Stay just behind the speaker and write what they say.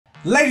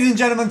Ladies and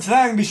gentlemen, today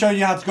I'm going to be showing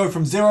you how to go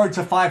from 0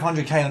 to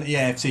 500k on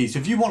EAFC. So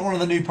if you want one of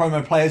the new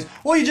promo players,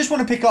 or you just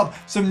want to pick up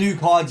some new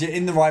cards, you're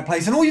in the right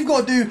place. And all you've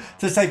got to do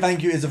to say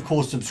thank you is, of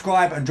course,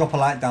 subscribe and drop a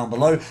like down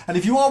below. And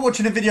if you are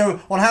watching a video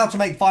on how to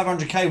make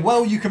 500k,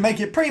 well, you can make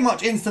it pretty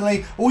much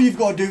instantly. All you've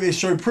got to do is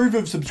show proof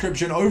of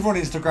subscription over on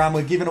Instagram.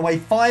 We're giving away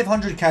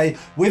 500k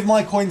with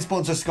my coin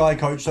sponsor, Sky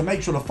Coach. So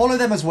make sure to follow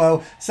them as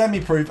well. Send me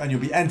proof and you'll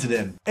be entered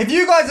in. If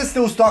you guys are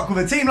still stuck with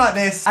a team like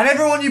this, and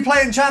everyone you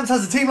play in Champs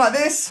has a team like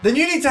this, then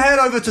you need to head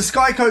over to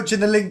Sky Coach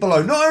in the link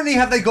below. Not only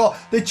have they got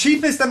the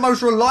cheapest and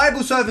most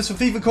reliable service for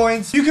FIFA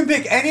coins, you can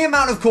pick any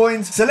amount of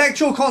coins,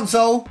 select your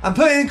console, and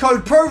put in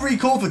code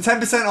PRORECALL for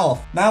 10%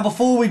 off. Now,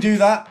 before we do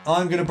that,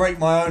 I'm going to break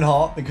my own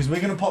heart because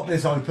we're going to pop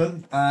this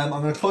open. I'm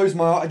going to close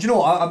my eye. Do you know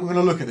what? I'm going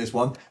to look at this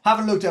one.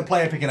 Haven't looked at a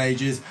player pick in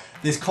ages.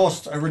 This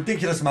costs a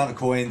ridiculous amount of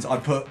coins. I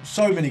put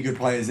so many good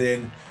players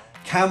in.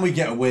 Can we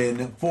get a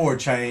win for a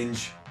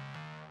change?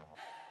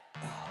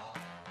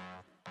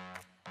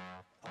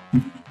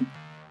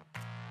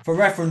 For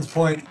reference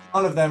point,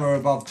 none of them are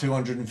above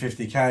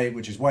 250k,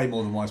 which is way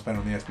more than what I spent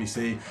on the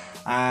SBC.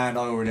 And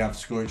I already have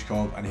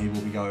Stoichkov, and he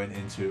will be going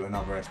into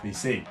another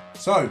SBC.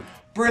 So,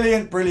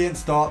 brilliant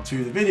start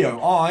to the video.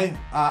 I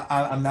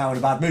am now in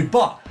a bad mood,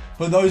 but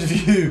for those of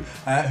you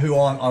who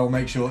aren't, I will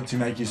make sure to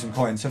make you some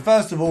coins. So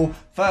first of all,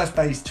 first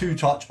base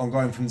 2-touch on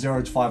going from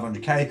 0 to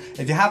 500k.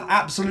 If you have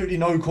absolutely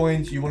no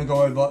coins, you want to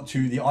go over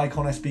to the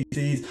Icon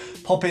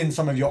SBCs, pop in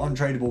some of your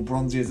untradeable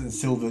bronzes and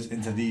silvers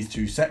into these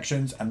two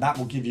sections, and that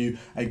will give you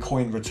a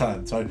coin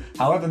return. So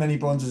however many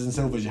bronzes and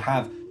silvers you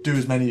have, do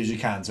as many as you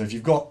can. So if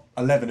you've got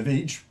 11 of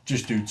each,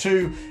 just do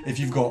 2. If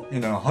you've got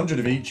 100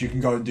 of each, you can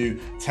go and do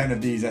 10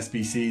 of these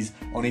SBCs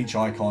on each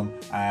icon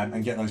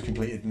and get those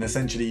completed, and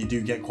essentially you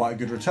do get quite a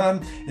good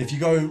return. If you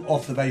go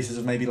off the basis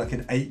of maybe like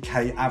an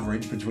 8k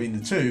average between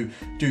the two,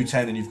 do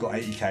 10 and you've got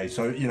 80k.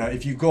 So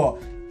if you've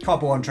got a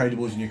couple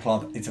untradables in your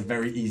club, it's a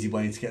very easy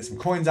way to get some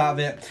coins out of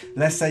it.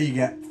 Let's say you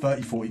get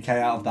 30-40k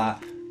out of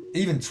that,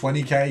 even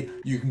 20k,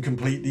 you can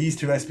complete these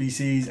two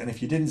SBCs. And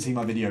if you didn't see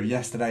my video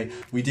yesterday,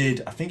 we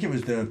did, I think it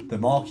was the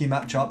marquee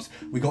matchups.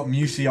 We got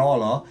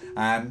Musiala,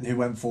 who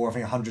went for, I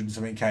think, 100 and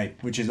something k,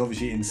 which is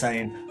obviously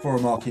insane for a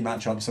marquee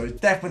matchup. So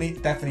it's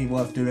definitely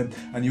worth doing,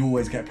 and you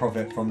always get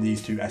profit from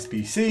these two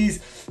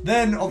SBCs.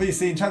 Then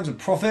obviously in terms of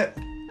profit,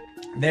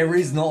 there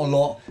is not a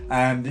lot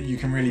that you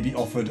can really be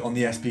offered on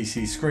the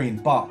SBC screen,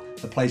 but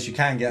the place you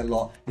can get a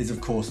lot is,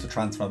 of course, the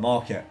transfer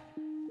market.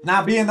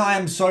 Now, being that I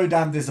am so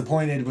damn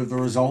disappointed with the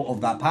result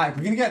of that pack,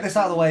 we're going to get this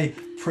out of the way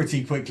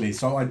pretty quickly.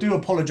 So I do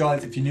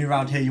apologise if you're new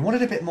around here. You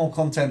wanted a bit more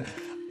content.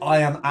 I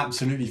am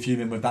absolutely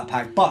fuming with that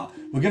pack, but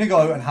we're going to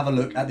go and have a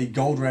look at the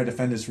gold rare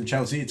defenders from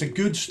Chelsea. It's a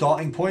good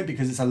starting point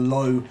because it's a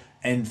low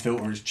end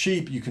filter. It's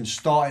cheap. You can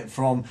start it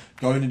from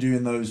going and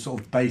doing those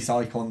sort of base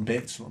icon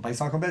bits,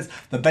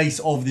 the base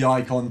of the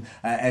icon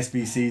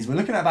SBCs. We're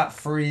looking at about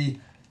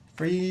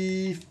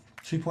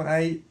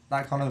 2.8,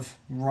 that kind of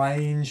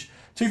range.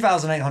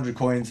 2,800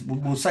 coins.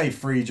 We'll say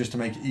free just to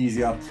make it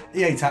easier.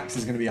 EA tax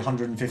is going to be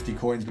 150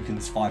 coins because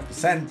it's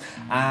 5%,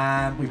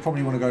 and we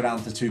probably want to go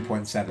down to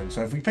 2.7.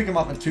 So if we pick them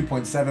up at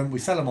 2.7, we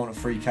sell them on at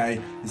 3k.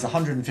 It's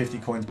 150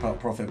 coins per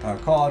profit per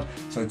card.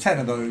 So 10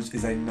 of those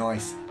is a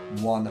nice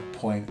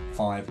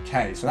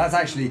 1.5k. So that's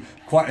actually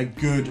quite a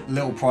good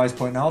little price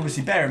point. Now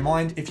obviously bear in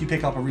mind, if you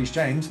pick up a Reece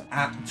James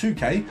at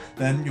 2k,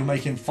 then you're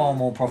making far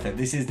more profit.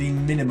 This is the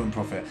minimum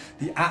profit.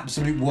 The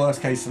absolute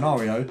worst case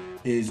scenario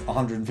is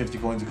 150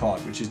 coins a card,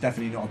 which is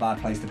definitely not a bad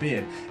place to be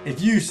in.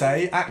 If you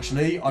say,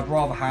 actually, I'd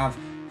rather have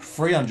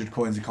 300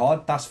 coins a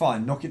card, that's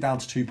fine. Knock it down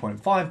to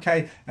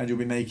 2.5k and you'll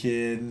be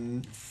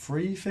making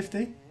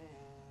 350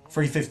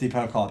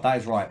 per card. That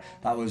is right.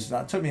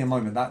 That took me a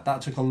moment.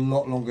 That took a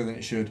lot longer than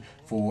it should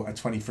for a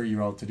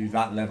 23-year-old to do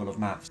that level of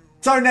maths.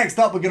 So next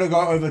up, we're going to go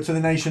over to the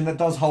nation that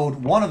does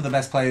hold one of the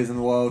best players in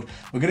the world.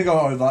 We're going to go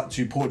over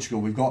to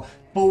Portugal. We've got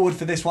forward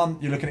for this one.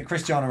 You're looking at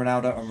Cristiano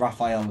Ronaldo and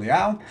Rafael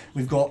Leao.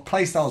 We've got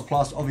Playstyles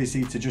Plus,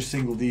 obviously, to just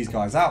single these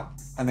guys out.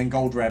 And then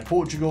Gold Rare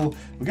Portugal.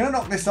 We're going to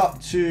knock this up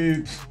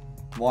to...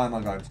 Why am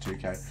I going to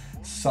 2k?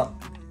 So...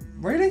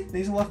 Really?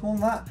 These are worth more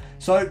than that?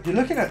 So you're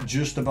looking at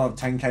just above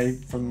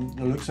 10k from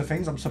the looks of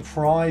things. I'm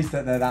surprised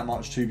that they're that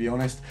much, to be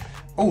honest.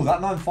 Oh,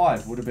 that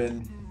 9.5 would have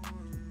been...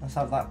 Let's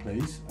have that,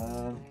 please.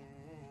 I'm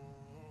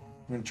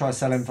going to try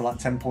selling for like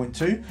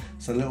 10.2.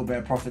 So a little bit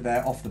of profit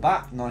there off the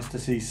bat. Nice to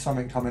see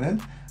something coming in.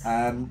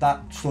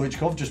 That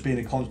Stoichkov just being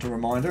a constant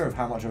reminder of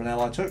how much of an L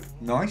I took.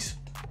 Nice.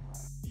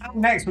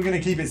 Next, we're going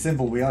to keep it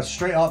simple. We are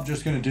straight up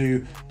just going to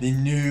do the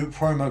new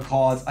promo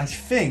cards. I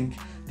think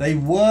they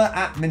were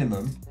at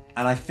minimum,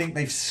 and I think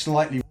they've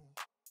slightly...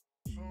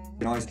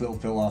 Nice little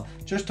filter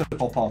just to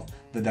top off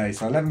the day.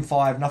 So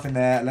 11.5, nothing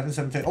there.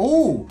 11.750.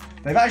 Oh,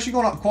 they've actually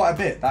gone up quite a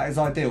bit. That is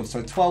ideal.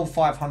 So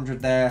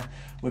 12.500 there.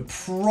 We're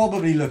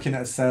probably looking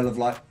at a sale of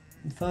like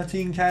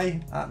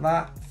 13k at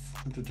that.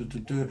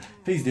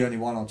 If he's the only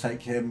one, I'll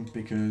take him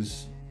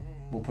because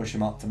we'll push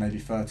him up to maybe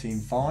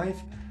 13.5.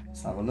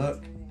 Let's have a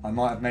look. I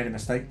might have made a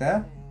mistake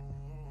there.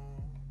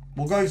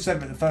 We'll go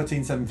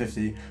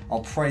 13.750. I'll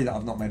pray that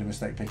I've not made a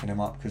mistake picking him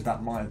up because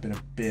that might have been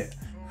a bit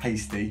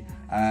hasty.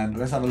 But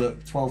let's have a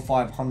look.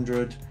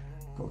 12,500.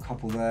 Got a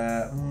couple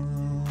there.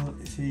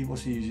 Is he?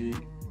 What's he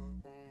usually?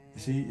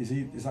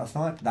 Is that a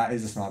snipe? That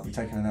is a snipe. We've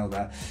taken an L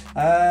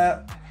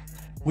there.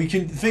 We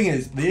can. The thing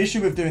is, the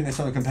issue with doing this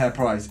on a compare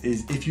price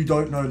is if you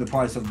don't know the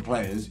price of the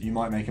players, you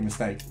might make a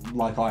mistake,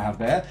 like I have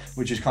there,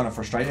 which is kind of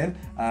frustrating.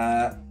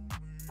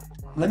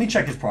 Let me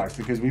check his price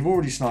because we've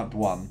already sniped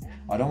one.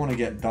 I don't want to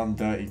get done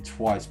dirty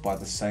twice by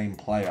the same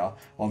player.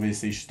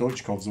 Obviously,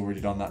 Stoichkov's already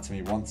done that to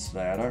me once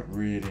today. I don't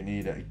really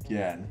need it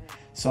again.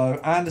 So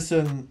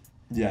Anderson,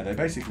 yeah, they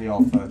basically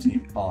are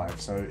 13.5.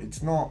 So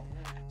it's not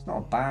a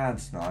bad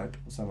snipe.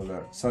 Let's have a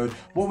look. So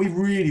what we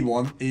really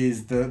want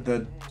is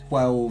the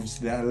 12s,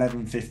 the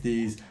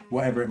 1150s,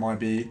 whatever it might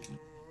be,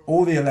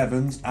 all the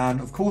 11s,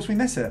 and of course we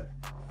miss it.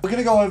 We're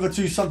going to go over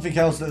to something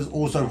else that has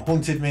also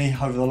haunted me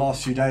over the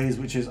last few days,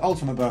 which is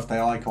Ultimate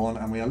Birthday Icon,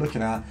 and we are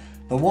looking at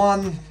the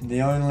one,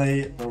 the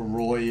only, the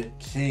Roy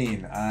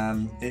Keane.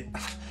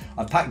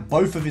 I've packed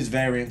both of his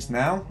variants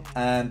now,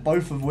 and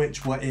both of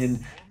which were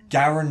in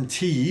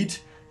guaranteed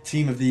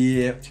Team of the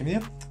Year,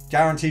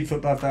 guaranteed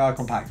FUT Birthday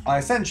Icon pack. I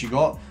essentially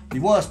got the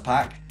worst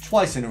pack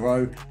twice in a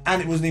row, and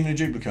it wasn't even a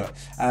duplicate.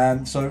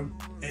 So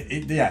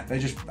yeah, they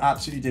just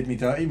absolutely did me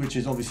dirty, which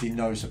is obviously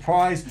no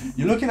surprise.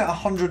 You're looking at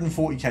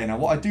 140k. Now,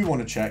 what I do want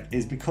to check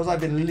is, because I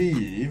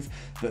believe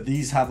that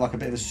these have like a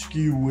bit of a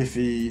skew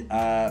whiffy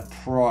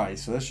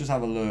price. So let's just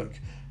have a look.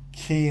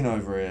 Keane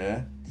over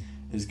here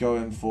is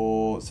going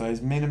for, so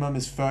his minimum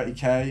is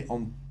 30k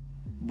on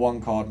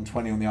one card and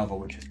 20 on the other,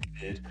 which is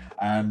weird.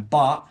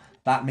 But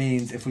that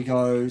means if we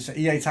go, so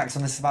EA tax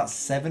on this is about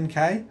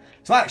 7k.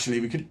 So actually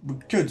we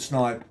could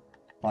snipe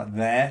like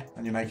there,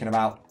 and you're making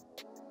about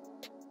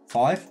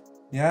 5.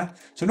 Yeah,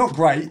 so not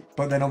great,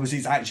 but then obviously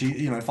it's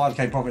actually, you know,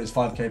 5k profit is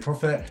 5k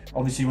profit.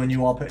 Obviously when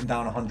you are putting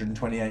down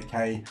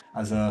 128k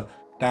as a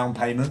down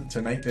payment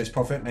to make this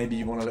profit, maybe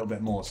you want a little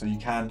bit more, so you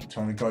can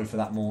try and go for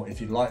that more if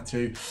you'd like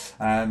to.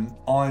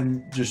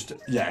 I'm just,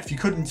 yeah, if you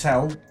couldn't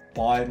tell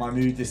by my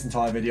mood this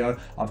entire video,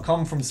 I've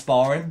come from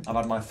sparring, I've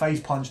had my face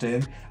punched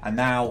in, and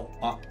now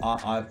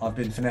I've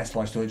been finessed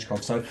by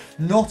Stoichkov, so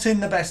not in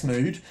the best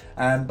mood.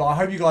 But I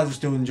hope you guys have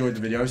still enjoyed the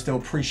video, still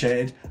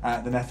appreciated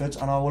the methods,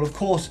 and I will of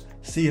course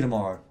see you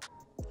tomorrow.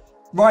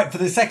 Right, for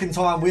the second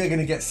time, we are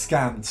going to get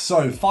scammed.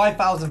 So,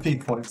 5,000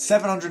 FIFA points,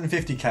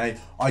 750k.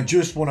 I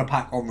just want to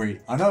pack Henry.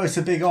 I know it's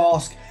a big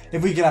ask.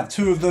 If we could have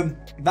 2 of them,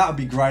 that would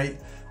be great.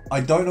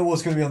 I don't know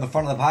what's going to be on the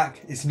front of the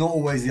pack. It's not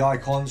always the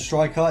icon.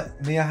 Striker,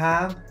 Mia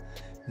Hamm.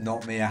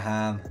 Not Mia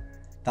Hamm.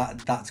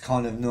 That's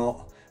kind of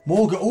not.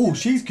 Morgan. Oh,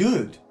 she's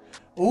good.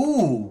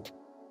 Oh.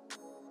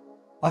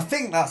 I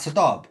think that's a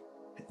dub.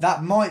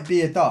 That might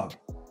be a dub.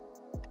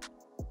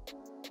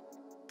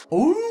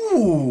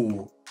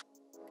 Ooh.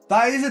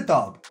 That is a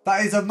dub.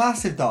 That is a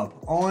massive dub.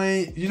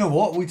 You know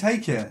what? We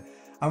take it.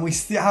 And we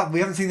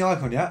haven't seen the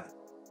icon yet.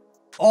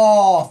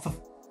 Oh,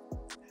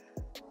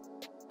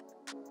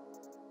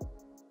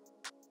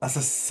 that's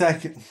a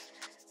second.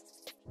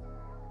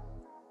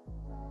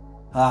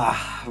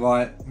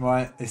 Right.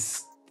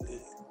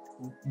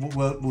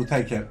 We'll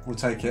take it. We'll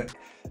take it.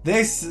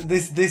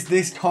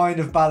 This kind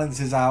of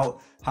balances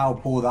out how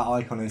poor that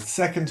icon is.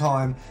 Second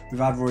time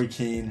we've had Roy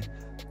Keane.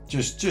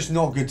 Just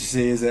not good to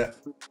see, is it?